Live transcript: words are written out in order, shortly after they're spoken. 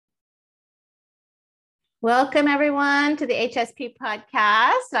Welcome everyone to the HSP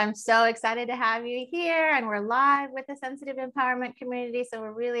podcast. I'm so excited to have you here, and we're live with the Sensitive Empowerment community. So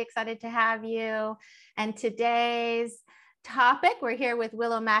we're really excited to have you. And today's topic, we're here with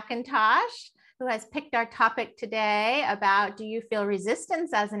Willow McIntosh, who has picked our topic today about, do you feel resistance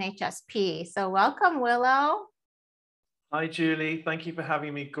as an HSP? So welcome, Willow. Hi, Julie. Thank you for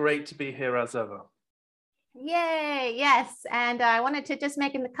having me. Great to be here as ever. Yay, yes. And I wanted to just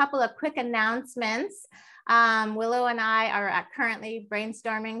make a couple of quick announcements. Willow and I are currently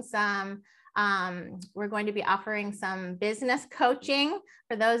brainstorming some, we're going to be offering some business coaching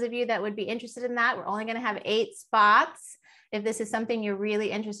for those of you that would be interested in that. We're only going to have 8 spots. If this is something you're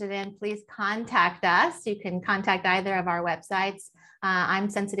really interested in, please contact us. You can contact either of our websites. I'm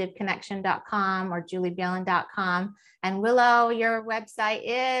sensitiveconnection.com or juliebjellen.com. And Willow, your website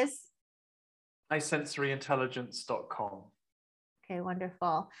is? isensoryintelligence.com. Okay,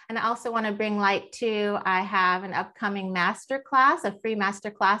 wonderful. And I also want to bring light to, I have an upcoming masterclass, a free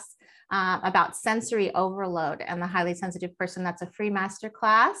masterclass about sensory overload and the highly sensitive person. That's a free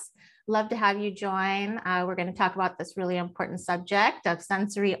masterclass. Love to have you join. We're going to talk about this really important subject of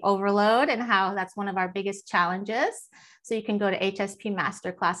sensory overload and how that's one of our biggest challenges. So you can go to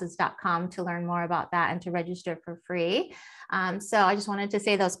hspmasterclasses.com to learn more about that and to register for free. So I just wanted to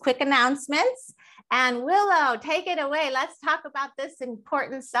say those quick announcements. And Willow, take it away. Let's talk about this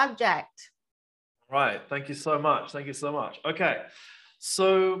important subject. Right. Thank you so much. Thank you so much. Okay.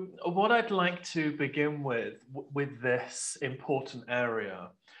 So what I'd like to begin with this important area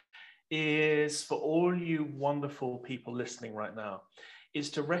is, for all you wonderful people listening right now, is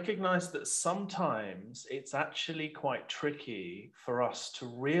to recognize that sometimes it's actually quite tricky for us to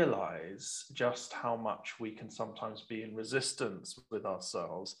realize just how much we can sometimes be in resistance with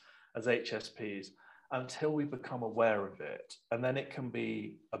ourselves as HSPs until we become aware of it. And then it can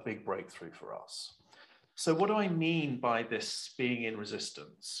be a big breakthrough for us. So what do I mean by this being in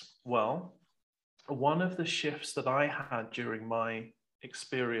resistance? Well, one of the shifts that I had during my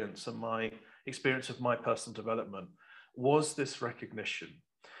experience and my experience of my personal development was this recognition.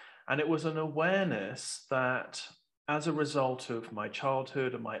 And it was an awareness that as a result of my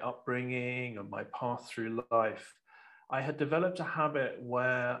childhood and my upbringing and my path through life, I had developed a habit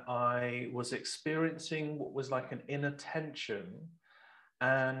where I was experiencing what was like an inner tension,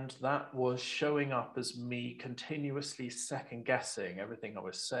 and that was showing up as me continuously second guessing everything I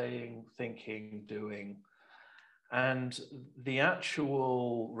was saying, thinking, doing. And the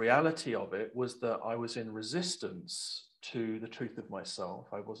actual reality of it was that I was in resistance to the truth of myself.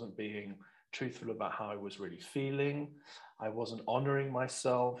 I wasn't being truthful about how I was really feeling. I wasn't honoring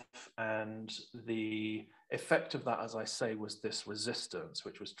myself. And the effect of that, as I say, was this resistance,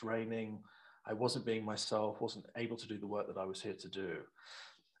 which was draining. I wasn't being myself, wasn't able to do the work that I was here to do.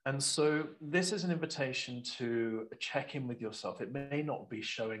 And so this is an invitation to check in with yourself. It may not be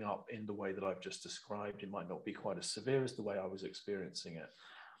showing up in the way that I've just described. It might not be quite as severe as the way I was experiencing it.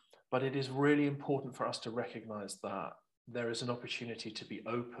 But it is really important for us to recognize that there is an opportunity to be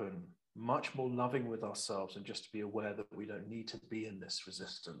open, much more loving with ourselves, and just to be aware that we don't need to be in this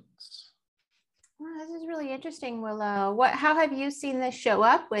resistance. Well, this is really interesting, Willow. How have you seen this show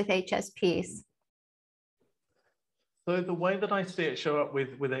up with HSPs? So the way that I see it show up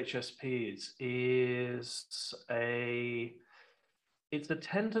with HSPs is it's a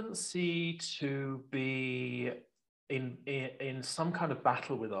tendency to be in some kind of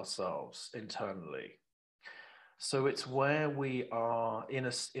battle with ourselves internally. So it's where we are in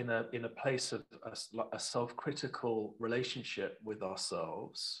a place of a self-critical relationship with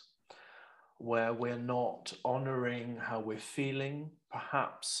ourselves, where we're not honoring how we're feeling,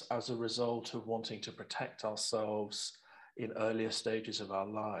 perhaps as a result of wanting to protect ourselves in earlier stages of our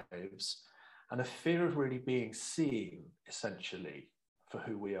lives, and a fear of really being seen, essentially, for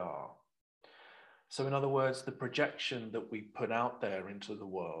who we are. So in other words, the projection that we put out there into the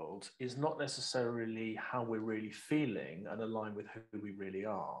world is not necessarily how we're really feeling and align with who we really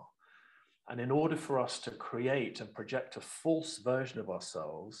are. And in order for us to create and project a false version of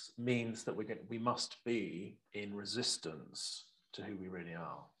ourselves means that we must be in resistance to who we really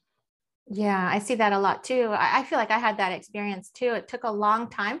are. Yeah, I see that a lot too. I feel like I had that experience too. It took a long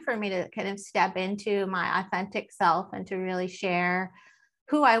time for me to kind of step into my authentic self and to really share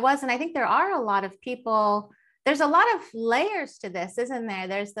who I was. And I think there are a lot of people, there's a lot of layers to this, isn't there?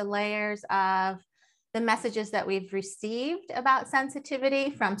 There's the layers of the messages that we've received about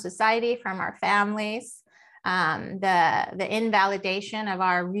sensitivity from society, from our families, the invalidation of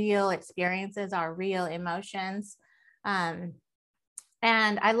our real experiences, our real emotions.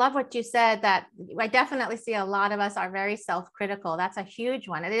 And I love what you said, that I definitely see a lot of us are very self-critical. That's a huge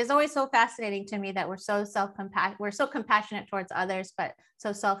one. It is always so fascinating to me that we're so compassionate towards others, but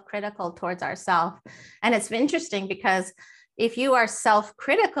so self-critical towards ourselves. And it's interesting because if you are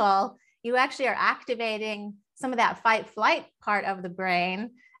self-critical, you actually are activating some of that fight flight part of the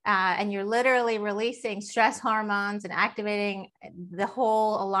brain. And you're literally releasing stress hormones and activating the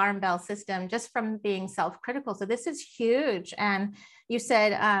whole alarm bell system just from being self-critical. So this is huge. And you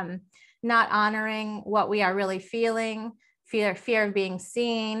said not honoring what we are really feeling, fear of being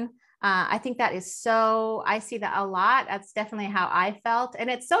seen. I think that is so, I see that a lot. That's definitely how I felt. And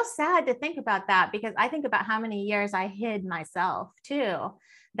it's so sad to think about that, because I think about how many years I hid myself too,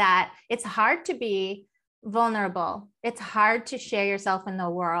 that it's hard to be vulnerable. It's hard to share yourself in the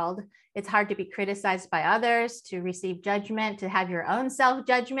world. It's hard to be criticized by others, to receive judgment, to have your own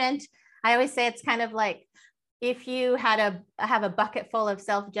self-judgment. I always say it's kind of like if you have a bucket full of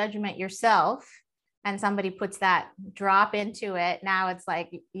self-judgment yourself and somebody puts that drop into it, now it's like,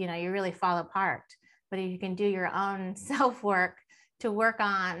 you really fall apart. But if you can do your own self-work to work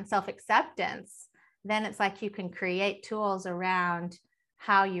on self-acceptance, then it's like you can create tools around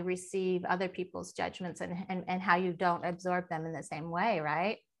how you receive other people's judgments and how you don't absorb them in the same way,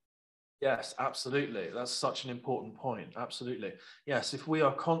 right? Yes, absolutely. That's such an important point. Absolutely. Yes, if we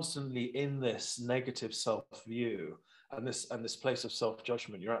are constantly in this negative self-view and this place of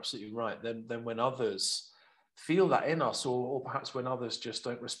self-judgment, you're absolutely right. Then when others feel that in us, or perhaps when others just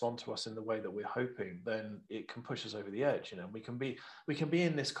don't respond to us in the way that we're hoping, then it can push us over the edge. We can be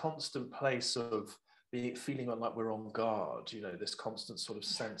in this constant place of feeling like we're on guard, this constant sort of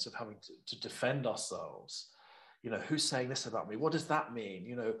sense of having to defend ourselves. Who's saying this about me? What does that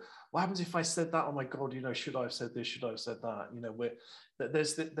mean? What happens if I said that? Oh my God, should I have said this? Should I have said that?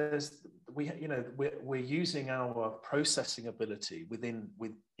 We're using our processing ability within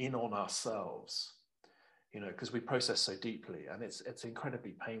on ourselves, because we process so deeply, and it's an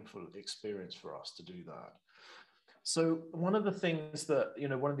incredibly painful experience for us to do that. So one of the things that,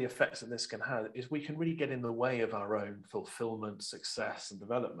 one of the effects that this can have is we can really get in the way of our own fulfillment, success, and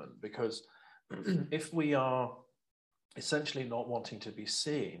development, because if we are essentially not wanting to be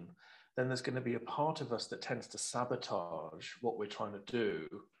seen, then there's going to be a part of us that tends to sabotage what we're trying to do.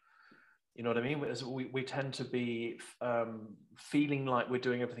 You know what I mean? We tend to be feeling like we're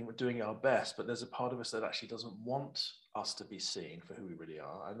doing everything, we're doing our best, but there's a part of us that actually doesn't want us to be seen for who we really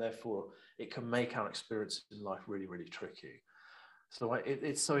are. And therefore, it can make our experience in life really, really tricky. So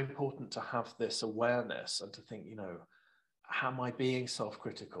it's so important to have this awareness and to think, am I being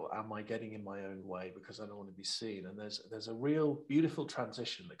self-critical? Am I getting in my own way because I don't want to be seen? And there's a real beautiful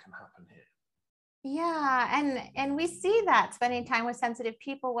transition that can happen here. Yeah, and we see that spending time with sensitive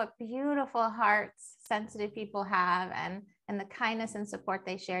people, what beautiful hearts sensitive people have, and the kindness and support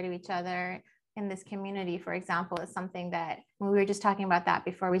they share to each other in this community, for example, is something that we were just talking about that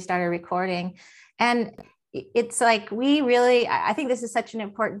before we started recording. And it's like I think this is such an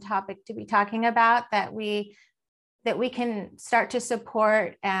important topic to be talking about, that we can start to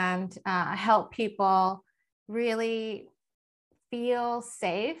support and help people really feel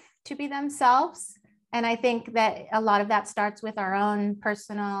safe to be themselves. And I think that a lot of that starts with our own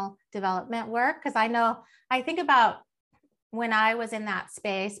personal development work. Because I think about when I was in that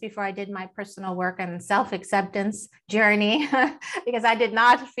space before I did my personal work and self-acceptance journey, because I did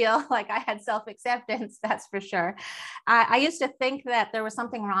not feel like I had self-acceptance, that's for sure. I used to think that there was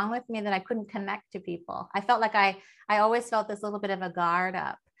something wrong with me, that I couldn't connect to people. I felt like I always felt this little bit of a guard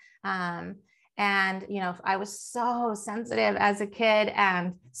up. And, I was so sensitive as a kid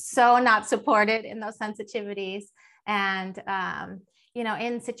and so not supported in those sensitivities. And,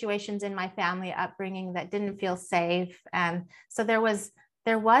 in situations in my family upbringing that didn't feel safe. And so there was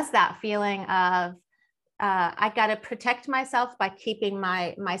that feeling of, I got to protect myself by keeping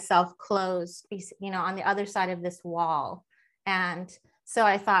myself closed, on the other side of this wall. And so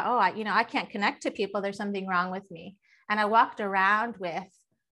I thought, I can't connect to people. There's something wrong with me. And I walked around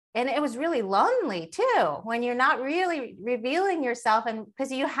and it was really lonely too, when you're not really revealing yourself, and because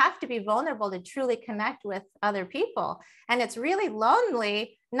you have to be vulnerable to truly connect with other people. And it's really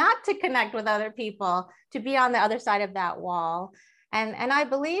lonely not to connect with other people, to be on the other side of that wall. And I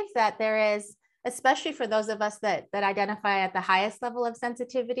believe that there is, especially for those of us that identify at the highest level of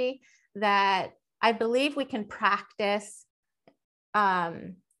sensitivity, that I believe we can practice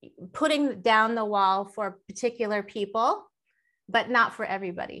putting down the wall for particular people, but not for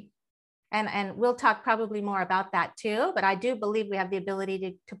everybody. And we'll talk probably more about that too, but I do believe we have the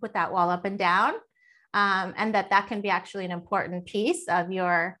ability to put that wall up and down, and that can be actually an important piece of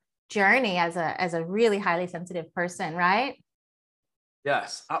your journey as a really highly sensitive person, right?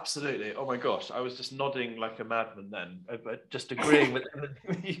 Yes, absolutely. Oh my gosh, I was just nodding like a madman then, but just agreeing with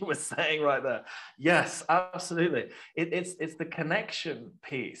everything you were saying right there. Yes, absolutely. It's the connection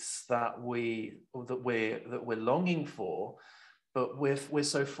piece that we're longing for, but we're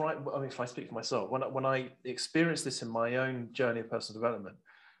so frightened. I mean, if I speak for myself, when I experienced this in my own journey of personal development,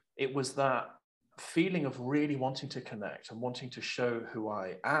 it was that feeling of really wanting to connect and wanting to show who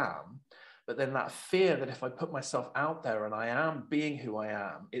I am, but then that fear that if I put myself out there and I am being who I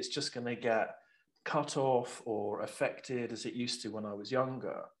am, it's just going to get cut off or affected as it used to when I was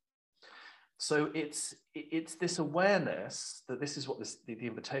younger. So it's this awareness that this is what the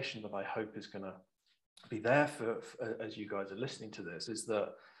invitation that I hope is going to be there for as you guys are listening to this, is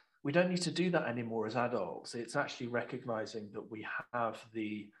that we don't need to do that anymore as adults. It's actually recognizing that we have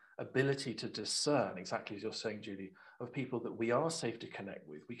the ability to discern, exactly as you're saying, Julie, of people that we are safe to connect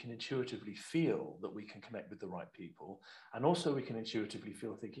with. We can intuitively feel that we can connect with the right people. And also we can intuitively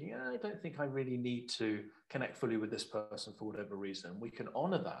feel thinking, yeah, I don't think I really need to connect fully with this person for whatever reason. We can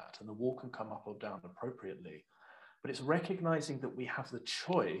honor that and the wall can come up or down appropriately. But it's recognizing that we have the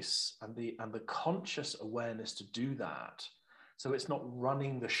choice and the conscious awareness to do that. So it's not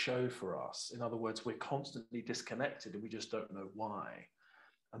running the show for us. In other words, we're constantly disconnected and we just don't know why.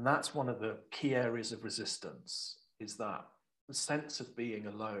 And that's one of the key areas of resistance, is that the sense of being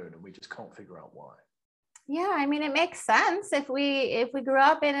alone and we just can't figure out why. Yeah, I mean, it makes sense if we grew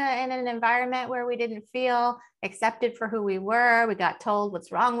up in an environment where we didn't feel accepted for who we were. We got told,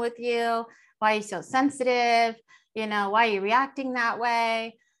 what's wrong with you? Why are you so sensitive? You know, why are you reacting that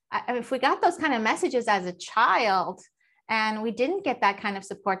way? I mean, if we got those kind of messages as a child and we didn't get that kind of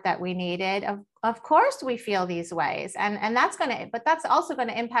support that we needed, of course we feel these ways. And that's but that's also going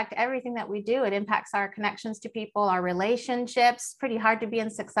to impact everything that we do. It impacts our connections to people, our relationships. Pretty hard to be in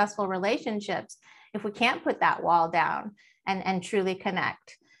successful relationships if we can't put that wall down and truly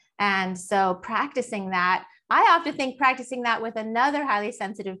connect. And so practicing that, I often think practicing that with another highly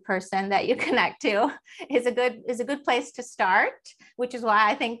sensitive person that you connect to is a good place to start, which is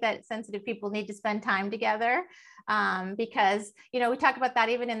why I think that sensitive people need to spend time together. Because, you know, we talk about that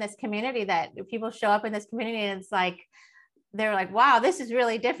even in this community, that people show up in this community and it's like, they're like, wow, this is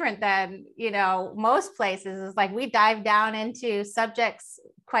really different than, you know, most places. It's like we dive down into subjects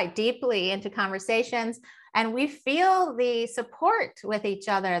quite deeply, into conversations, and we feel the support with each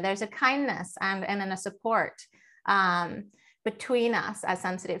other. There's a kindness and a support between us as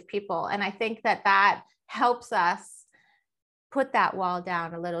sensitive people. And I think that helps us put that wall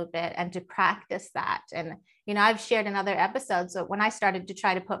down a little bit and to practice that. And, you know, I've shared in other episodes that when I started to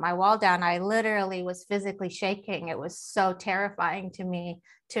try to put my wall down, I literally was physically shaking. It was so terrifying to me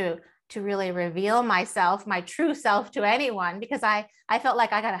to really reveal myself, my true self, to anyone, because I felt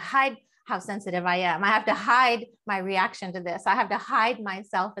like I got to hide how sensitive I am. I have to hide my reaction to this. I have to hide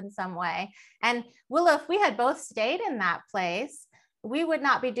myself in some way. And Willa, if we had both stayed in that place, we would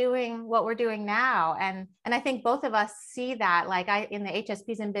not be doing what we're doing now. And I think both of us see that, like in the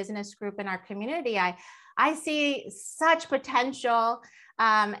HSPs in business group in our community, I see such potential.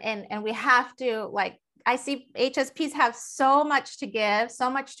 And we have to, like, I see HSPs have so much to give, so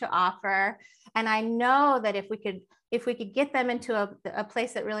much to offer. And I know that if we could get them into a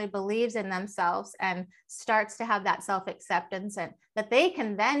place that really believes in themselves and starts to have that self-acceptance, and that they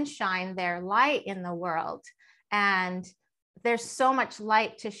can then shine their light in the world. And there's so much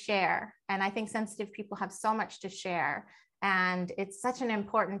light to share. And I think sensitive people have so much to share. And it's such an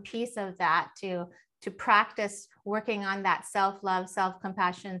important piece of that to practice working on that self-love,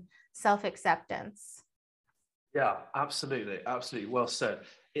 self-compassion, self-acceptance. Yeah, absolutely. Absolutely. Well said.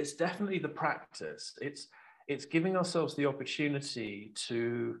 It's definitely the practice. It's giving ourselves the opportunity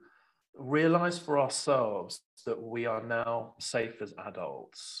to realize for ourselves that we are now safe as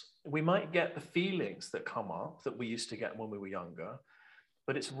adults. We might get the feelings that come up that we used to get when we were younger,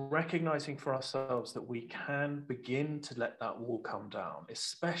 but it's recognizing for ourselves that we can begin to let that wall come down,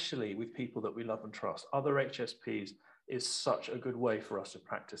 especially with people that we love and trust. Other HSPs is such a good way for us to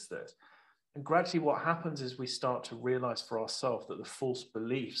practice this. And gradually what happens is we start to realize for ourselves that the false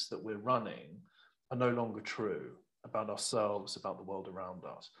beliefs that we're running are no longer true about ourselves, about the world around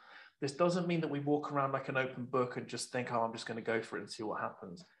us. This doesn't mean that we walk around like an open book and just think, oh, I'm just going to go for it and see what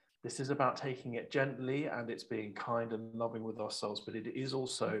happens. This is about taking it gently, and it's being kind and loving with ourselves, but it is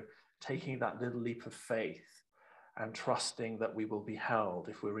also taking that little leap of faith and trusting that we will be held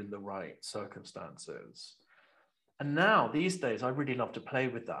if we're in the right circumstances. And now, these days, I really love to play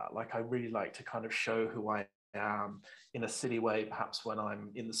with that. Like, I really like to kind of show who I am in a silly way, perhaps when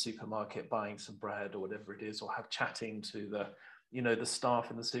I'm in the supermarket buying some bread or whatever it is, or have chatting to the, you know, the staff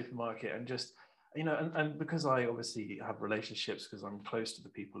in the supermarket, and just you know, and because I obviously have relationships, because I'm close to the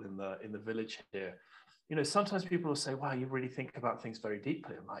people in the village here, you know, sometimes people will say, wow, you really think about things very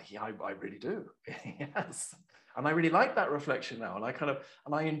deeply. I'm like, yeah, I really do. Yes. And I really like that reflection now.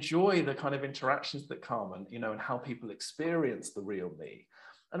 And I enjoy the kind of interactions that come, and, you know, and how people experience the real me.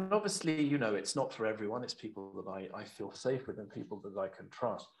 And obviously, you know, it's not for everyone. It's people that I feel safe with and people that I can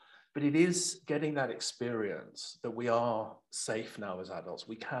trust. But it is getting that experience that we are safe now as adults.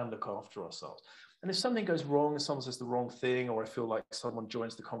 We can look after ourselves. And if something goes wrong, if someone says the wrong thing, or I feel like someone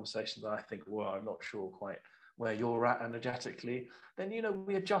joins the conversation that I think, well, I'm not sure quite where you're at energetically, then, you know,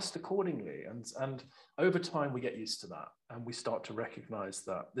 we adjust accordingly. And over time, we get used to that. And we start to recognize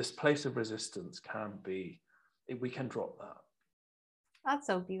that this place of resistance can be, we can drop that. That's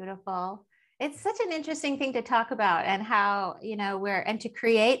so beautiful. It's such an interesting thing to talk about, and how, you know,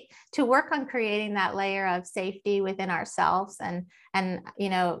 to work on creating that layer of safety within ourselves. And, you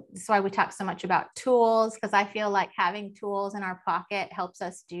know, that's why we talk so much about tools, because I feel like having tools in our pocket helps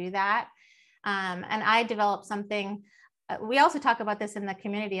us do that. And I developed something. We also talk about this in the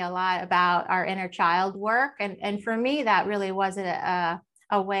community a lot, about our inner child work. And for me, that really was a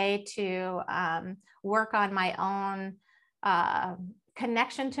way to work on my own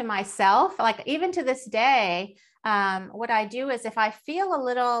connection to myself. Like, even to this day, what I do is, if I feel a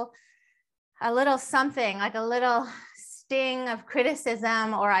little something, like a little sting of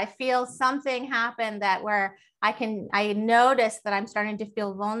criticism, or I feel something happen where I notice that I'm starting to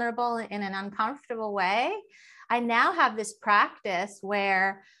feel vulnerable in an uncomfortable way, I now have this practice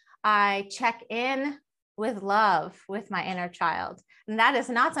where I check in with love with my inner child. And that is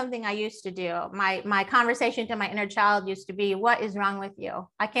not something I used to do. My conversation to my inner child used to be, what is wrong with you?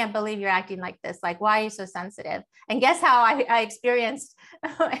 I can't believe you're acting like this. Like, why are you so sensitive? And guess how I experienced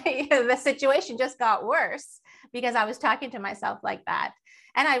the situation just got worse, because I was talking to myself like that.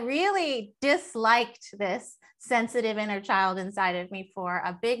 And I really disliked this sensitive inner child inside of me for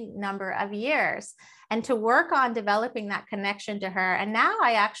a big number of years. And to work on developing that connection to her. And now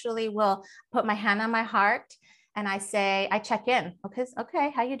I actually will put my hand on my heart and I check in.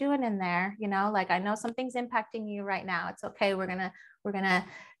 Okay, how you doing in there? You know, like, I know something's impacting you right now. It's okay. We're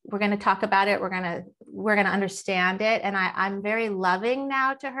gonna talk about it. We're gonna understand it. And I'm very loving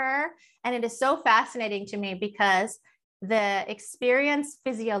now to her. And it is so fascinating to me, because the experience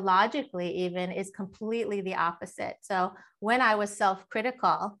physiologically even is completely the opposite. So when I was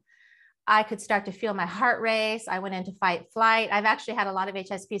self-critical, I could start to feel my heart race. I went into fight flight. I've actually had a lot of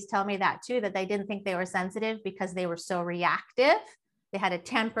HSPs tell me that too, that they didn't think they were sensitive because they were so reactive. They had a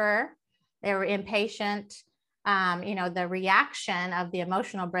temper. They were impatient. You know, the reaction of the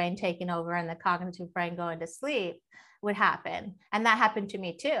emotional brain taking over and the cognitive brain going to sleep would happen. And that happened to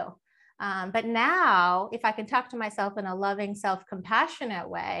me too. But now, if I can talk to myself in a loving, self-compassionate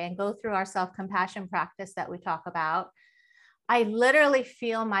way and go through our self-compassion practice that we talk about, I literally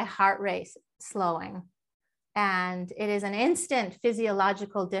feel my heart rate slowing. And it is an instant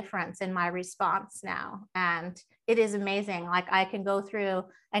physiological difference in my response now. And it is amazing. Like, I can go through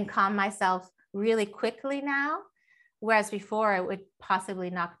and calm myself really quickly now, whereas before it would possibly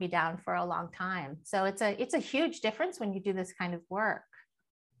knock me down for a long time. So it's a huge difference when you do this kind of work.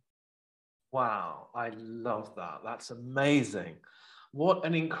 Wow, I love that. That's amazing. What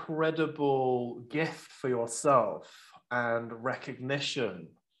an incredible gift for yourself, and recognition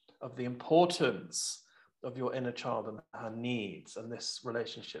of the importance of your inner child and her needs, and this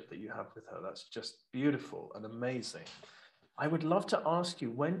relationship that you have with her. That's just beautiful and amazing. I would love to ask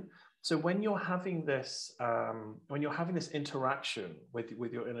you, when you're having this interaction with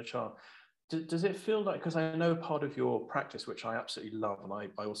your inner child, does it feel like, because I know part of your practice, which I absolutely love, and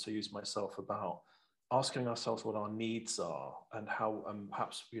I also use myself, about asking ourselves what our needs are, and how,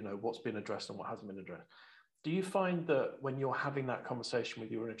 perhaps, you know, what's been addressed and what hasn't been addressed. Do you find that when you're having that conversation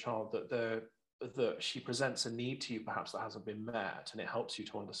with your inner child, that she presents a need to you perhaps that hasn't been met, and it helps you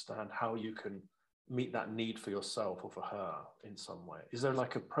to understand how you can meet that need for yourself or for her in some way? Is there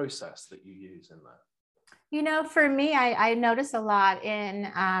like a process that you use in that? You know, for me, I notice a lot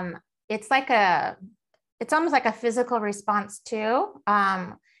in, it's almost like a physical response too,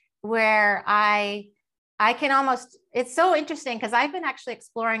 where I can almost, it's so interesting, because I've been actually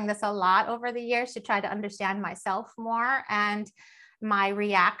exploring this a lot over the years to try to understand myself more, and my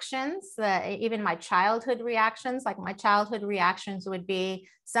reactions, even my childhood reactions. Like, my childhood reactions would be,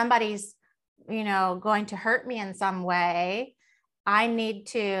 somebody's, you know, going to hurt me in some way, I need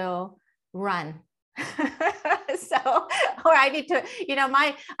to run. So, or I need to, you know,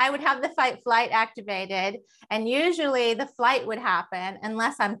 I would have the fight flight activated, and usually the flight would happen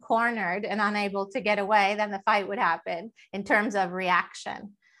unless I'm cornered and unable to get away. Then the fight would happen in terms of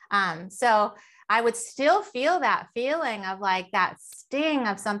reaction. So I would still feel that feeling of like that sting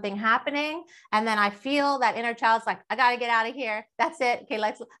of something happening. And then I feel that inner child's like, I got to get out of here. That's it. Okay,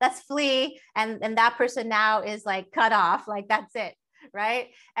 let's flee. And that person now is like cut off. Like, that's it.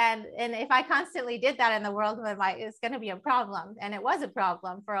 Right. And if I constantly did that in the world, it's going to be a problem. And it was a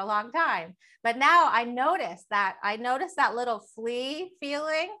problem for a long time. But now I notice that little flee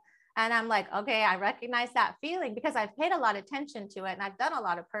feeling. And I'm like, okay, I recognize that feeling because I've paid a lot of attention to it. And I've done a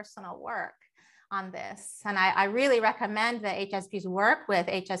lot of personal work on this. And I really recommend that HSPs work with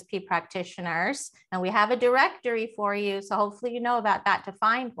HSP practitioners. And we have a directory for you. So hopefully you know about that to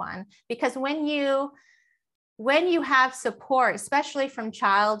find one. Because when you have support, especially from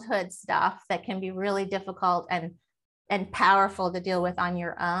childhood stuff that can be really difficult and powerful to deal with on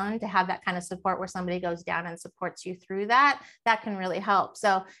your own, to have that kind of support where somebody goes down and supports you through that can really help.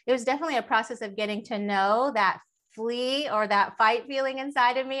 So it was definitely a process of getting to know that flee or that fight feeling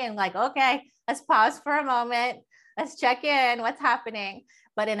inside of me and like, okay, let's pause for a moment. Let's check in, what's happening,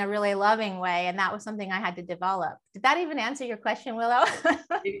 but in a really loving way. And that was something I had to develop. Did that even answer your question, Willow?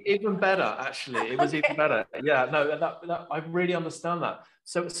 Even better, actually. It was even better. Yeah, no, that I really understand that.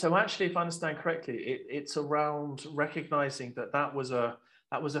 So actually, if I understand correctly, it's around recognizing that was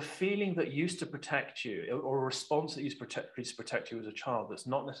a feeling that used to protect you, or a response that used to protect you as a child that's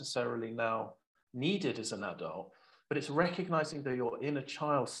not necessarily now needed as an adult. But it's recognizing that your inner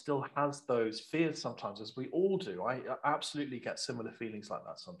child still has those fears sometimes, as we all do. I absolutely get similar feelings like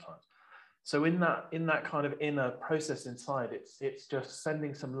that sometimes. So in that kind of inner process inside, it's just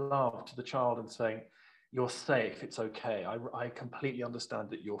sending some love to the child and saying, you're safe, it's okay. I completely understand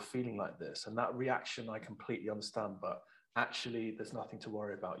that you're feeling like this. And that reaction, I completely understand, but actually there's nothing to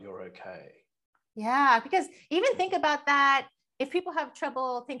worry about, you're okay. Yeah, because even think about that. If people have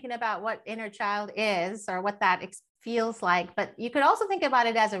trouble thinking about what inner child is or what that feels like, but you could also think about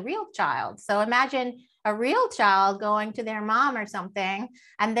it as a real child. So imagine a real child going to their mom or something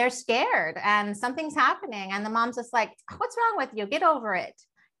and they're scared and something's happening and the mom's just like, what's wrong with you? Get over it.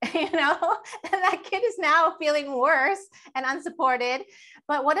 And that kid is now feeling worse and unsupported.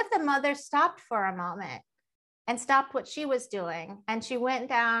 But what if the mother stopped for a moment and stopped what she was doing? And she went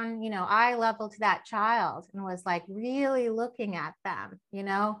down, eye level to that child and was like really looking at them,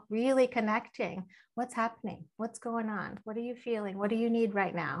 really connecting. What's happening? What's going on? What are you feeling? What do you need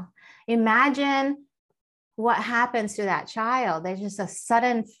right now? Imagine what happens to that child. There's just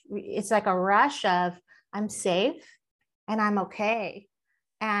it's like a rush of, I'm safe and I'm okay.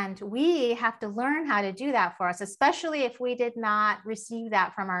 And we have to learn how to do that for us, especially if we did not receive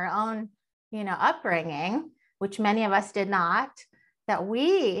that from our own, upbringing, which many of us did not, that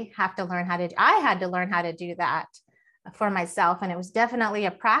we have to learn how to, I had to learn how to do that for myself. And it was definitely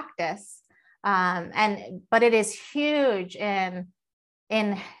a practice. But it is huge in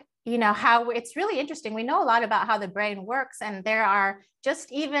how it's really interesting. We know a lot about how the brain works, and there are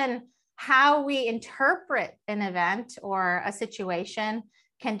just even how we interpret an event or a situation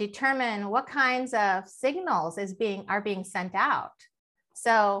can determine what kinds of signals are being sent out.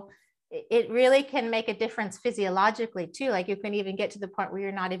 So it really can make a difference physiologically too. Like you can even get to the point where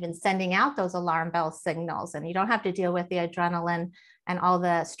you're not even sending out those alarm bell signals, and you don't have to deal with the adrenaline and all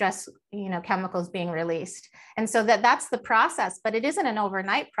the stress, chemicals being released. And so that's the process, but it isn't an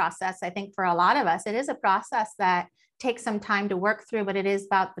overnight process. I think for a lot of us, it is a process that takes some time to work through, but it is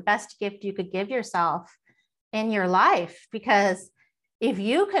about the best gift you could give yourself in your life. Because if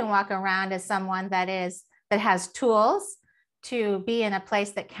you can walk around as someone that has tools to be in a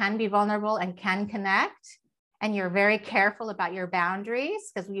place that can be vulnerable and can connect, and you're very careful about your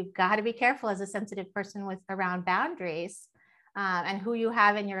boundaries, because you've got to be careful as a sensitive person around boundaries, and who you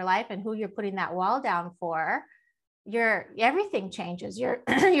have in your life and who you're putting that wall down for, everything changes. Your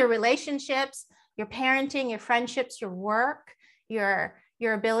relationships, your parenting, your friendships, your work, your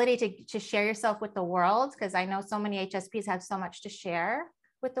ability to share yourself with the world, because I know so many HSPs have so much to share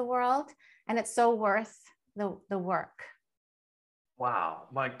with the world, and it's so worth the work. Wow,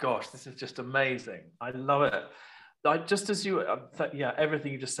 my gosh, this is just amazing. I love it. Just as you,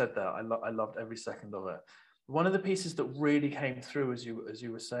 everything you just said there, I loved every second of it. One of the pieces that really came through as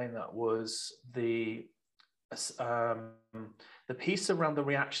you were saying that was the piece around the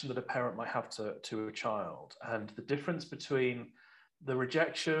reaction that a parent might have to a child, and the difference between the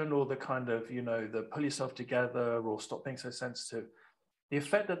rejection or the kind of, the pull yourself together or stop being so sensitive, the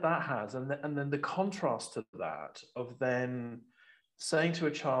effect that has, and then the contrast to that of then saying to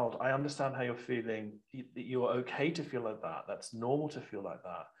a child, I understand how you're feeling, you're okay to feel like that, that's normal to feel like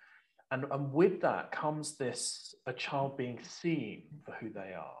that. And with that comes a child being seen for who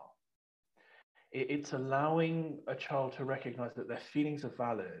they are. It's allowing a child to recognize that their feelings are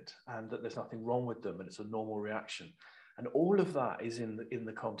valid and that there's nothing wrong with them and it's a normal reaction. And all of that is in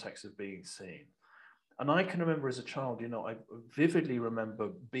the context of being seen. And I can remember as a child, you know, I vividly remember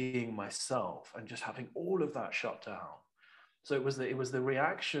being myself and just having all of that shut down. So it was the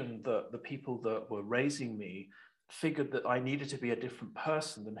reaction that the people that were raising me figured that I needed to be a different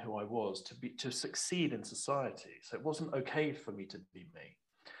person than who I was to succeed in society. So it wasn't okay for me to be me.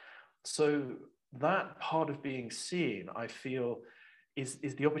 So that part of being seen, I feel, is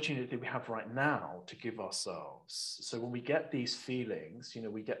the opportunity that we have right now to give ourselves. So when we get these feelings, you know,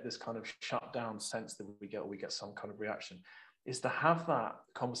 we get this kind of shut down sense that we get some kind of reaction, is to have that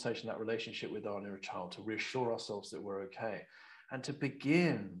conversation, that relationship with our inner child, to reassure ourselves that we're okay, and to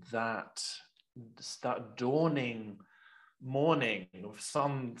begin that dawning morning of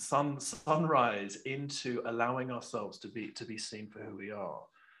sunrise into allowing ourselves to be seen for who we are.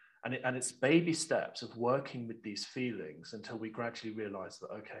 And it's baby steps of working with these feelings until we gradually realize that,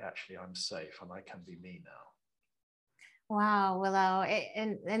 okay, actually I'm safe and I can be me now. Wow, Willow.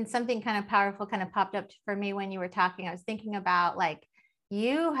 And something kind of powerful kind of popped up for me when you were talking. I was thinking about, like,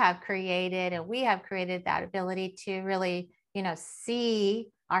 you have created and we have created that ability to really, you know, see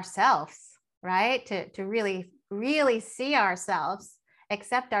ourselves, right? To really, really see ourselves,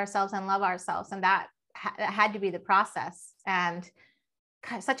 accept ourselves and love ourselves. And that had to be the process. And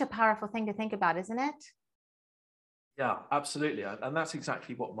such a powerful thing to think about, isn't it? Yeah, absolutely. And that's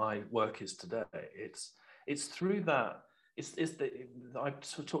exactly what my work is today. It's through that, I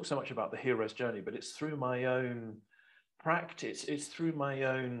talk so much about the hero's journey, but it's through my own practice, it's through my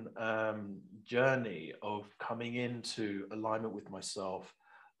own journey of coming into alignment with myself,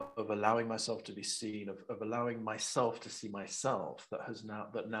 of allowing myself to be seen, of allowing myself to see myself,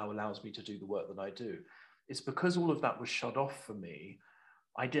 that now allows me to do the work that I do. It's because all of that was shut off for me.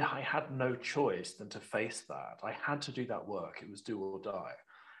 I had no choice than to face that. I had to do that work. It was do or die.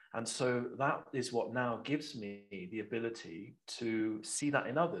 And so that is what now gives me the ability to see that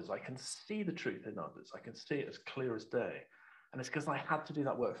in others. I can see the truth in others. I can see it as clear as day. And it's because I had to do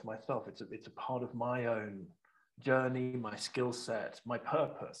that work for myself. It's a part of my own journey, my skill set, my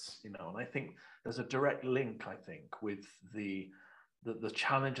purpose, you know. And I think there's a direct link, I think, with the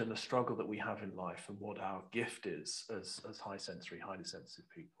challenge and the struggle that we have in life and what our gift is as high sensory, highly sensitive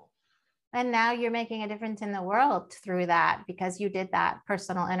people. And now you're making a difference in the world through that, because you did that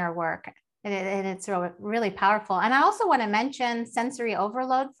personal inner work. And it's really powerful. And I also want to mention sensory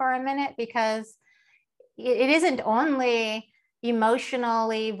overload for a minute, because it isn't only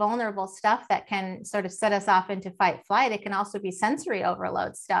emotionally vulnerable stuff that can sort of set us off into fight flight. It can also be sensory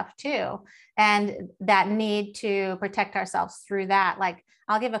overload stuff too, and that need to protect ourselves through that. Like,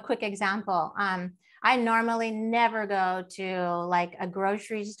 I'll give a quick example. I normally never go to like a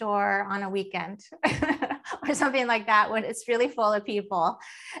grocery store on a weekend or something like that when it's really full of people,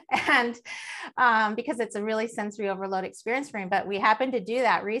 and because it's a really sensory overload experience for me. But we happened to do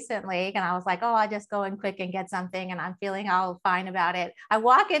that recently, and I was like, oh, I'll just go in quick and get something, and I'm feeling all fine about it. I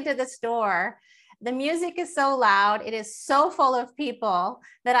walk into the store, the music is so loud, it is so full of people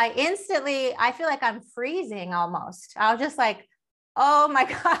that I feel like I'm freezing almost. I was just like, oh my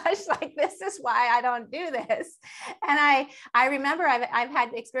gosh, like, this is why I don't do this. And I remember I've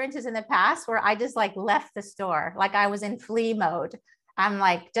had experiences in the past where I just like left the store, like I was in flee mode. I'm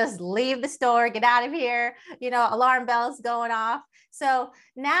like, just leave the store, get out of here, you know, alarm bells going off. So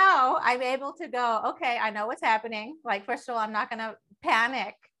now I'm able to go, okay, I know what's happening. Like, first of all, I'm not going to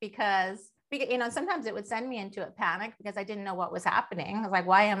panic because, you know, sometimes it would send me into a panic because I didn't know what was happening. I was like,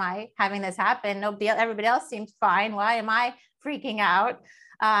 why am I having this happen? Everybody else seems fine. Why am I freaking out?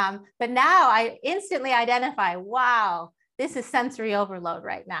 But now I instantly identify, wow, this is sensory overload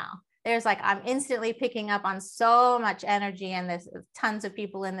right now. There's like, I'm instantly picking up on so much energy, and there's tons of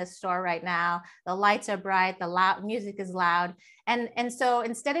people in this store right now. The lights are bright, the loud music is loud. And so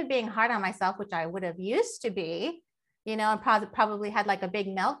instead of being hard on myself, which I would have used to be, you know, and probably had like a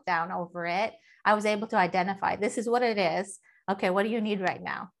big meltdown over it, I was able to identify, this is what it is. Okay, what do you need right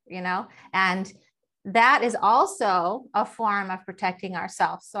now? You know, and that is also a form of protecting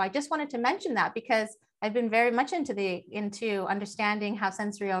ourselves. So I just wanted to mention that, because I've been very much into understanding how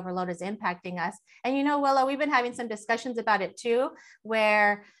sensory overload is impacting us. And, you know, Willow, we've been having some discussions about it too,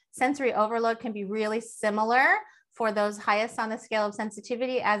 where sensory overload can be really similar for those highest on the scale of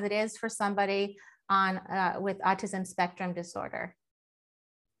sensitivity as it is for somebody with autism spectrum disorder.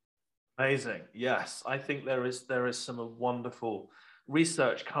 Amazing. Yes, I think there is some wonderful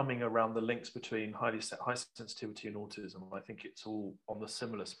research coming around the links between high sensitivity and autism. I think it's all on the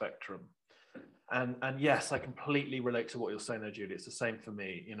similar spectrum. And yes, I completely relate to what you're saying there, Julie. It's the same for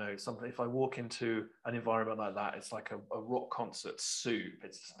me. You know, something, if I walk into an environment like that, it's like a rock concert soup.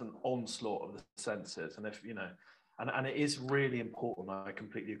 It's just an onslaught of the senses. And if, you know, and it is really important, I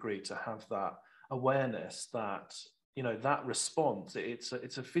completely agree, to have that awareness that, you know, that response, it's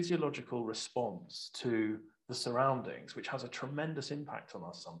a physiological response to the surroundings, which has a tremendous impact on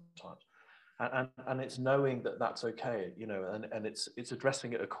us sometimes. And it's knowing that that's okay, you know, and it's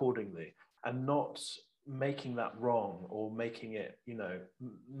addressing it accordingly, and not making that wrong, or making it, you know,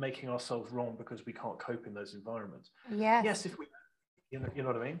 making ourselves wrong because we can't cope in those environments. Yes, if we, you know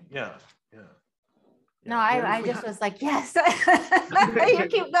what I mean? Yeah. No, I just was like, yes. You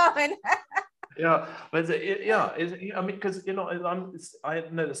keep going. Yeah, but I mean, because, you know, I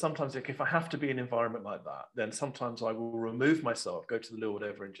know that sometimes, like, if I have to be in an environment like that, then sometimes I will remove myself, go to the loo or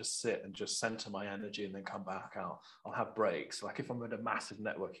whatever, and just sit and just center my energy, and then come back out. I'll have breaks, like if I'm at a massive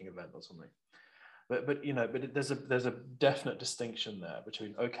networking event or something. But you know, there's a definite distinction there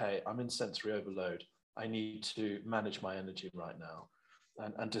between, okay, I'm in sensory overload, I need to manage my energy right now,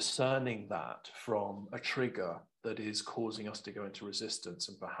 and discerning that from a trigger that is causing us to go into resistance,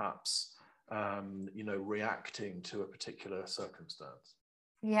 and perhaps you know, reacting to a particular circumstance.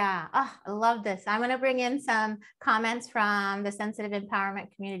 Yeah, oh, I love this. I'm going to bring in some comments from the sensitive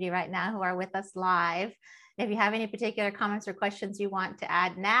empowerment community right now who are with us live. If you have any particular comments or questions you want to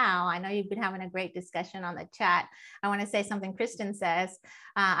add now, I know you've been having a great discussion on the chat. I want to say something Kristen says.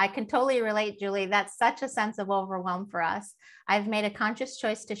 I can totally relate, Julie. That's such a sense of overwhelm for us. I've made a conscious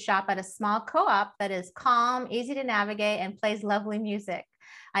choice to shop at a small co-op that is calm, easy to navigate, and plays lovely music.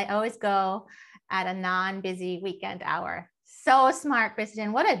 I always go at a non-busy weekend hour. So smart,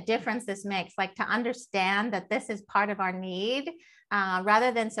 Kristen. What a difference this makes, like, to understand that this is part of our need,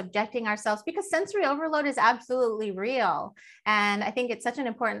 rather than subjecting ourselves, because sensory overload is absolutely real. And I think it's such an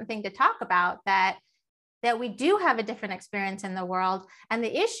important thing to talk about, that we do have a different experience in the world. And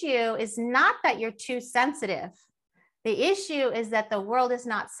the issue is not that you're too sensitive. The issue is that the world is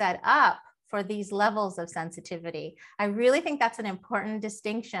not set up for these levels of sensitivity. I really think that's an important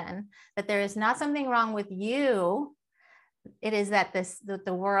distinction, that there is not something wrong with you. It is that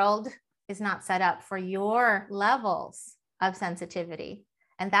the world is not set up for your levels of sensitivity.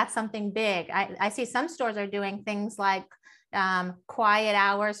 And that's something big. I see some stores are doing things like quiet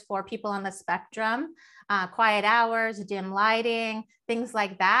hours for people on the spectrum, quiet hours, dim lighting, things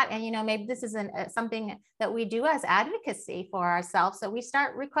like that. And, you know, maybe this is something that we do as advocacy for ourselves. So we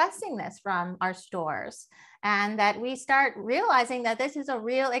start requesting this from our stores, and that we start realizing that this is a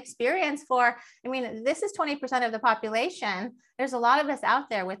real experience for, I mean, this is 20% of the population. There's a lot of us out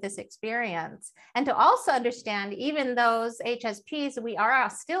there with this experience. And to also understand, even those HSPs, we are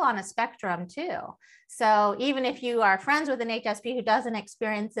still on a spectrum too. So even if you are friends with an HSP who doesn't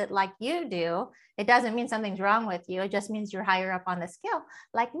experience it like you do, it doesn't mean something's wrong with you. It just means you're higher up on the scale,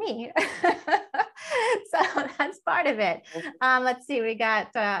 like me. So that's part of it. Let's see, we got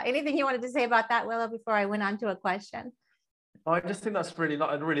anything you wanted to say about that, Willow, before I went on to a question? I just think that's really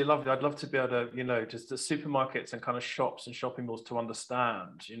lovely. I'd love to be able to, you know, just the supermarkets and kind of shops and shopping malls to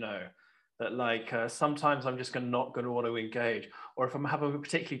understand, you know, that, like, sometimes I'm just not going to want to engage, or if I'm having a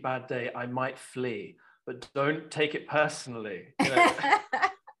particularly bad day, I might flee, but don't take it personally. You know?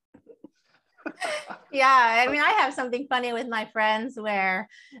 Yeah, I mean, I have something funny with my friends where,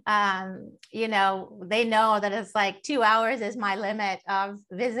 you know, they know that it's like 2 hours is my limit of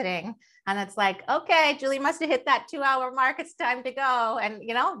visiting. And it's like, okay, Julie must have hit that 2-hour mark. It's time to go. And,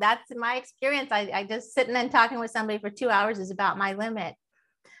 you know, that's my experience. I just sitting and talking with somebody for 2 hours is about my limit.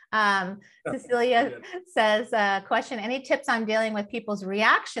 Cecilia says, question, any tips on dealing with people's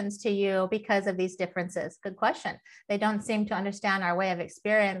reactions to you because of these differences? Good question. They don't seem to understand our way of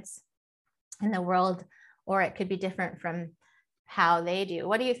experience in the world, or it could be different from how they do.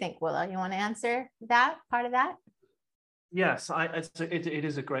 What do you think, Willow? You want to answer that part of that? Yes, it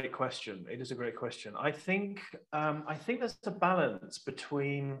is a great question. It is a great question. I think there's a balance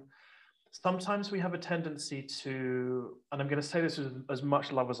between, sometimes we have a tendency to, and I'm going to say this with as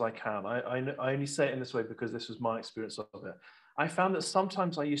much love as I can. I only say it in this way because this was my experience of it. I found that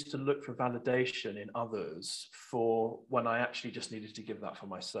sometimes I used to look for validation in others for when I actually just needed to give that for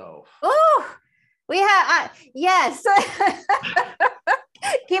myself. Oh, we have, yes.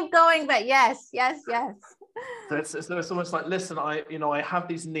 Keep going, but yes. So it's almost like, listen, I have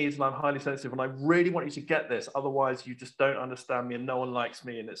these needs and I'm highly sensitive and I really want you to get this. Otherwise, you just don't understand me and no one likes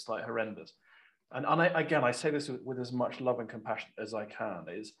me and it's like horrendous. And I say this with as much love and compassion as I can.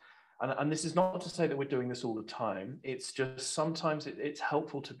 And this is not to say that we're doing this all the time. It's just sometimes it's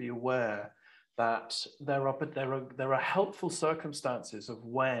helpful to be aware that there are helpful circumstances of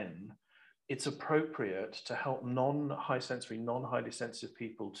when it's appropriate to help non-high sensory, non-highly sensitive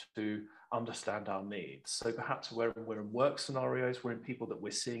people to understand our needs. So perhaps we're in work scenarios, we're in people that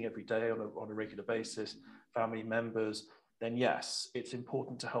we're seeing every day on a regular basis, family members, then yes, it's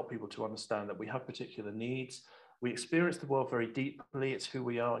important to help people to understand that we have particular needs. We experience the world very deeply. It's who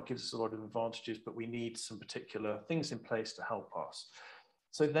we are. It gives us a lot of advantages, but we need some particular things in place to help us.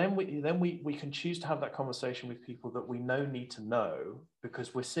 So then we can choose to have that conversation with people that we know need to know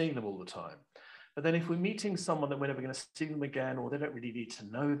because we're seeing them all the time. But then if we're meeting someone that we're never going to see them again, or they don't really need to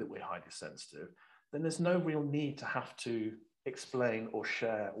know that we're highly sensitive, then there's no real need to have to explain or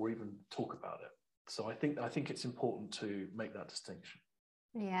share or even talk about it. So I think it's important to make that distinction.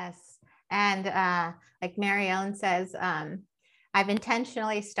 Yes. And like Mary Ellen says, I've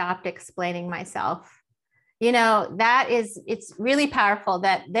intentionally stopped explaining myself. You know, it's really powerful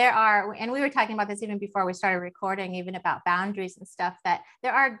that there are, and we were talking about this even before we started recording, even about boundaries and stuff, that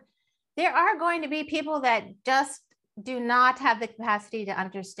there are going to be people that just do not have the capacity to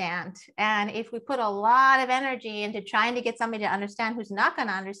understand. And if we put a lot of energy into trying to get somebody to understand who's not going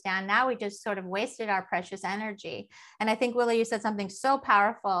to understand, now we just sort of wasted our precious energy. And I think, Willow, you said something so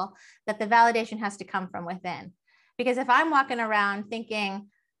powerful, that the validation has to come from within. Because if I'm walking around thinking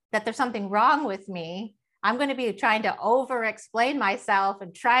that there's something wrong with me, I'm going to be trying to over-explain myself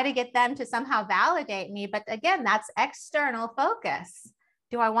and try to get them to somehow validate me. But again, that's external focus.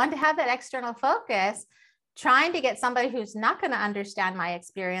 Do I want to have that external focus, trying to get somebody who's not going to understand my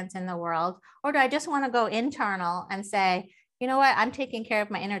experience in the world? Or do I just want to go internal and say, you know what, I'm taking care of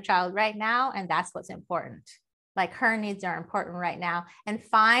my inner child right now, and that's what's important. Like, her needs are important right now. And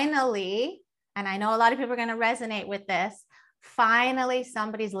finally, and I know a lot of people are going to resonate with this, finally,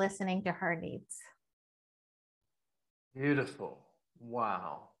 somebody's listening to her needs. Beautiful.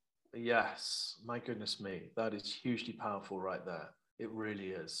 Wow. Yes. My goodness me. That is hugely powerful right there. It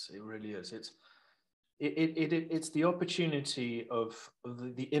really is. It really is. It's the opportunity of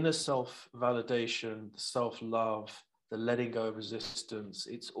the inner self-validation, the self-love, the letting go of resistance.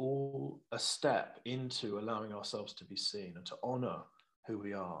 It's all a step into allowing ourselves to be seen and to honor who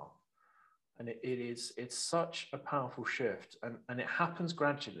we are. And it's such a powerful shift, and it happens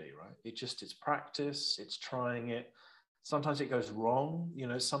gradually, right? It's practice, it's trying it. Sometimes it goes wrong. You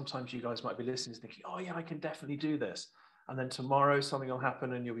know, sometimes you guys might be listening and thinking, oh yeah, I can definitely do this. And then tomorrow something will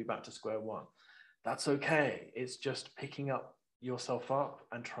happen and you'll be back to square one. That's okay. It's just picking up yourself up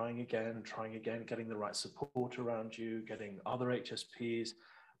and trying again, getting the right support around you, getting other HSPs,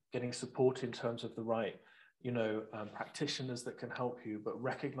 getting support in terms of the right, practitioners that can help you, but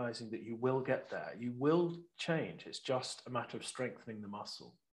recognizing that you will get there. You will change. It's just a matter of strengthening the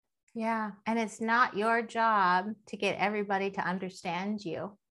muscle. Yeah. And it's not your job to get everybody to understand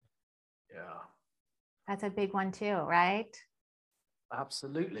you. Yeah. That's a big one too, right?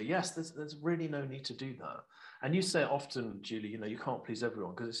 Absolutely. Yes, there's really no need to do that. And you say often, Julie, you can't please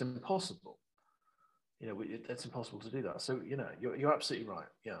everyone because it's impossible. It's impossible to do that. So, you're absolutely right.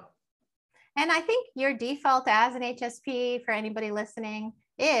 Yeah. And I think your default as an HSP, for anybody listening,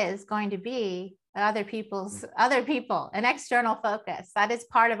 is going to be other people, an external focus. That is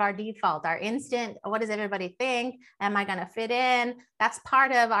part of our default, our instant, what does everybody think? Am I going to fit in? That's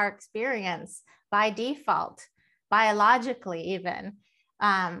part of our experience by default, biologically even.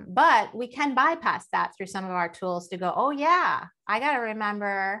 But we can bypass that through some of our tools to go, oh yeah, I got to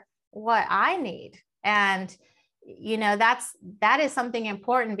remember what I need. And that is something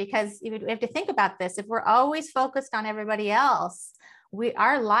important, because we have to think about this. If we're always focused on everybody else,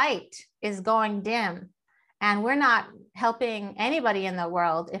 our light is going dim, and we're not helping anybody in the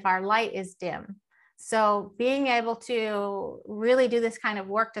world if our light is dim. So being able to really do this kind of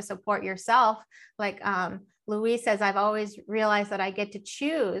work to support yourself, like Louise says, I've always realized that I get to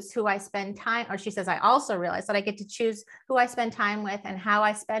choose who I spend time, or she says, I also realize that I get to choose who I spend time with and how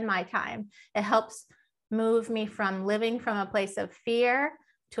I spend my time. It helps move me from living from a place of fear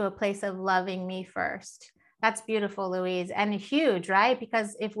to a place of loving me first. That's beautiful, Louise, and huge, right?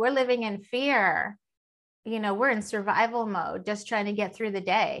 Because if we're living in fear, we're in survival mode, just trying to get through the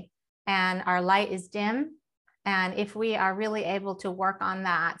day, and our light is dim. And if we are really able to work on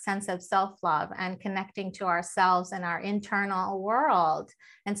that sense of self-love and connecting to ourselves and our internal world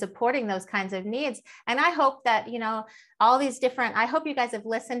and supporting those kinds of needs. And I hope that, I hope you guys have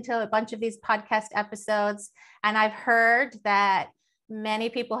listened to a bunch of these podcast episodes, and I've heard that many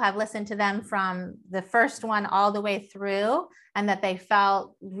people have listened to them from the first one all the way through, and that they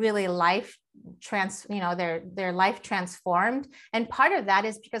felt really their life transformed. And part of that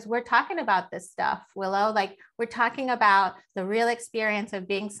is because we're talking about this stuff, Willow. Like, we're talking about the real experience of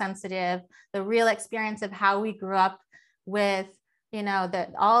being sensitive, the real experience of how we grew up with you know,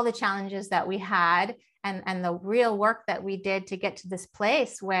 all the challenges that we had and the real work that we did to get to this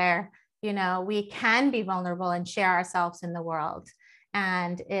place where, you know, we can be vulnerable and share ourselves in the world.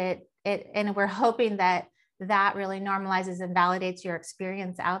 And and we're hoping that that really normalizes and validates your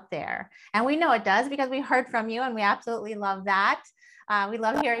experience out there. And we know it does because we heard from you, and we absolutely love that. We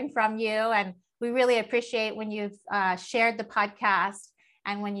love hearing from you, and we really appreciate when you've shared the podcast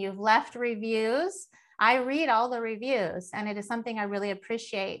and when you've left reviews. I read all the reviews, and it is something I really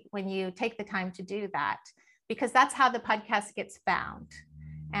appreciate when you take the time to do that, because that's how the podcast gets found.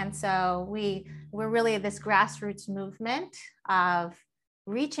 And so we're really this grassroots movement of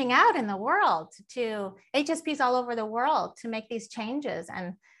reaching out in the world to HSPs all over the world to make these changes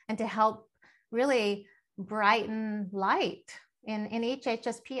and to help really brighten light in each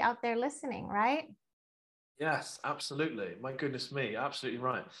HSP out there listening, right? Yes, absolutely. My goodness me, absolutely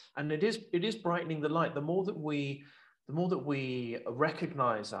right. And it is brightening the light. The more that we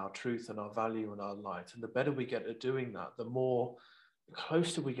recognize our truth and our value and our light, and the better we get at doing that, the more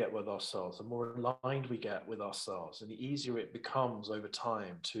closer we get with ourselves, the more aligned we get with ourselves, and the easier it becomes over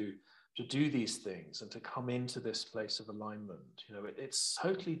time to do these things and to come into this place of alignment. You know, it's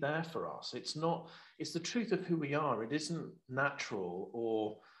totally there for us. It's the truth of who we are. It isn't natural,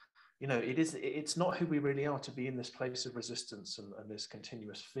 or, you know, it's not who we really are to be in this place of resistance and this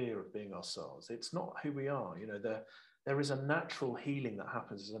continuous fear of being ourselves. It's not who we are. You know, there is a natural healing that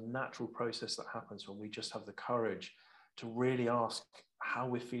happens. There's a natural process that happens when we just have the courage to really ask how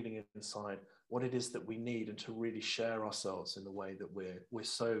we're feeling inside, what it is that we need, and to really share ourselves in the way that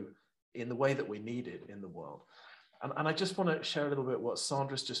in the way that we need it in the world. And I just want to share a little bit what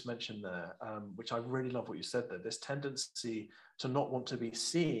Sandra's just mentioned there, which I really love what you said there. This tendency to not want to be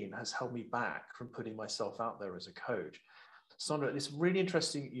seen has held me back from putting myself out there as a coach. Sandra, it's really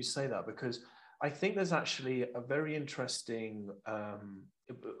interesting you say that, because I think there's actually a very interesting,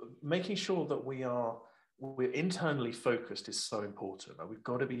 making sure that we're internally focused is so important. We've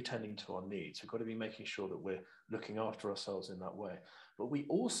got to be tending to our needs. We've got to be making sure that we're looking after ourselves in that way. But we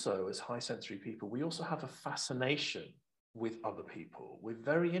also, as high sensory people, we also have a fascination with other people. We're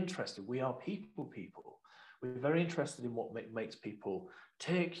very interested. We are people. We're very interested in what makes people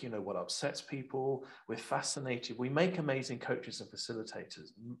tick, you know, what upsets people. We're fascinated. We make amazing coaches and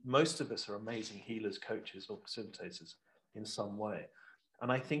facilitators. Most of us are amazing healers, coaches, or facilitators in some way.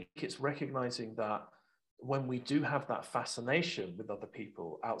 And I think it's recognizing that when we do have that fascination with other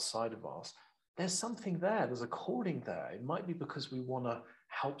people outside of us, there's something there, there's a calling there. It might be because we want to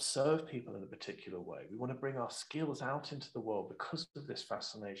help serve people in a particular way. We want to bring our skills out into the world because of this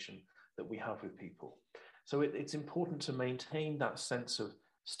fascination that we have with people. So it's important to maintain that sense of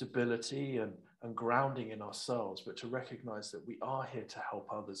stability and grounding in ourselves, but to recognize that we are here to help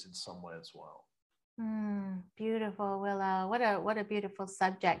others in some way as well. Beautiful, Willow. What a beautiful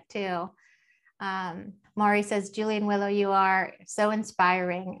subject too. Maury says, Julie and Willow, you are so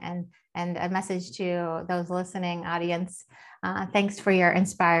inspiring, and a message to those listening audience. Thanks for your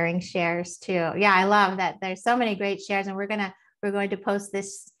inspiring shares too. Yeah, I love that. There's so many great shares, and we're going to post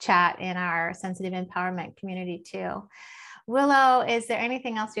this chat in our sensitive empowerment community too. Willow, is there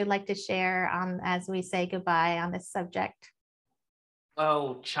anything else you'd like to share as we say goodbye on this subject?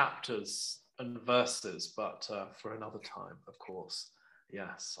 Well, chapters and verses, but for another time, of course.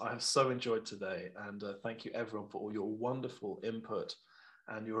 Yes, I have so enjoyed today, and thank you everyone for all your wonderful input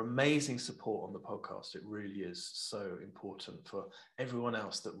and your amazing support on the podcast. It really is so important for everyone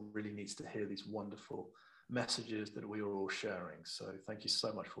else that really needs to hear these wonderful messages that we are all sharing. So thank you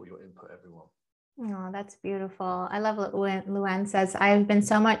so much for your input, everyone. Oh, that's beautiful. I love what Luann says. I've been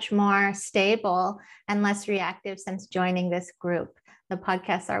so much more stable and less reactive since joining this group. The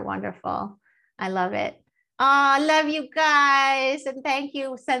podcasts are wonderful. I love it. Oh, I love you guys. And thank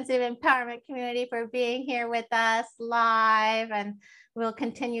you, Sensitive Empowerment Community, for being here with us live. And we'll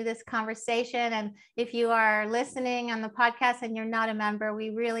continue this conversation. And if you are listening on the podcast and you're not a member, we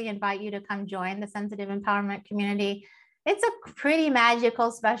really invite you to come join the Sensitive Empowerment Community. It's a pretty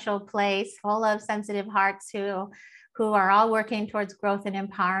magical, special place full of sensitive hearts who are all working towards growth and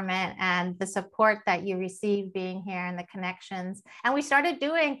empowerment, and the support that you receive being here and the connections. And we started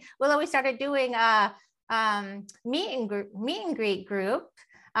doing a meet and greet group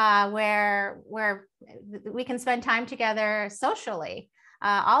where we can spend time together socially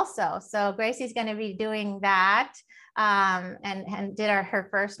also. So Gracie's going to be doing that and did her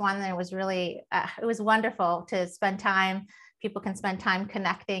first one, and it was really it was wonderful to spend time. People can spend time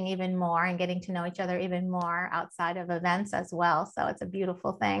connecting even more and getting to know each other even more outside of events as well. So it's a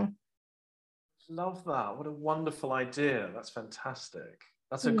beautiful thing. Love that. What a wonderful idea. That's fantastic.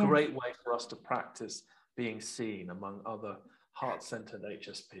 That's a great way for us to practice being seen among other heart-centered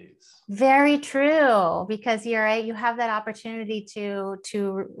HSPs. Very true, because you have that opportunity to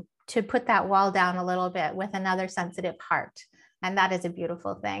put that wall down a little bit with another sensitive heart, and that is a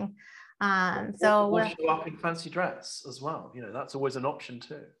beautiful thing. Or show up in fancy dress as well. You know, that's always an option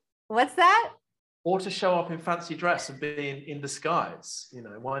too. What's that? Or to show up in fancy dress and be in disguise. You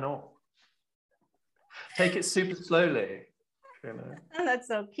know, why not? Take it super slowly. You know. Oh, that's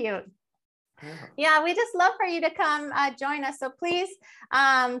so cute. Yeah, we just love for you to come join us. So please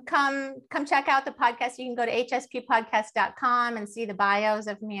come check out the podcast. You can go to hsppodcast.com and see the bios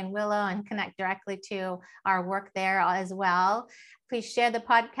of me and Willow and connect directly to our work there as well. Please share the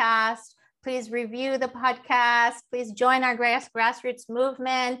podcast. Please review the podcast. Please join our grassroots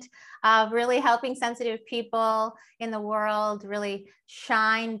movement of really helping sensitive people in the world really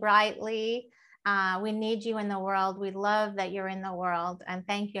shine brightly. We need you in the world. We love that you're in the world. And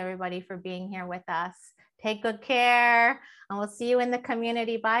thank you, everybody, for being here with us. Take good care, and we'll see you in the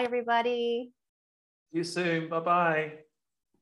community. Bye, everybody. See you soon. Bye-bye.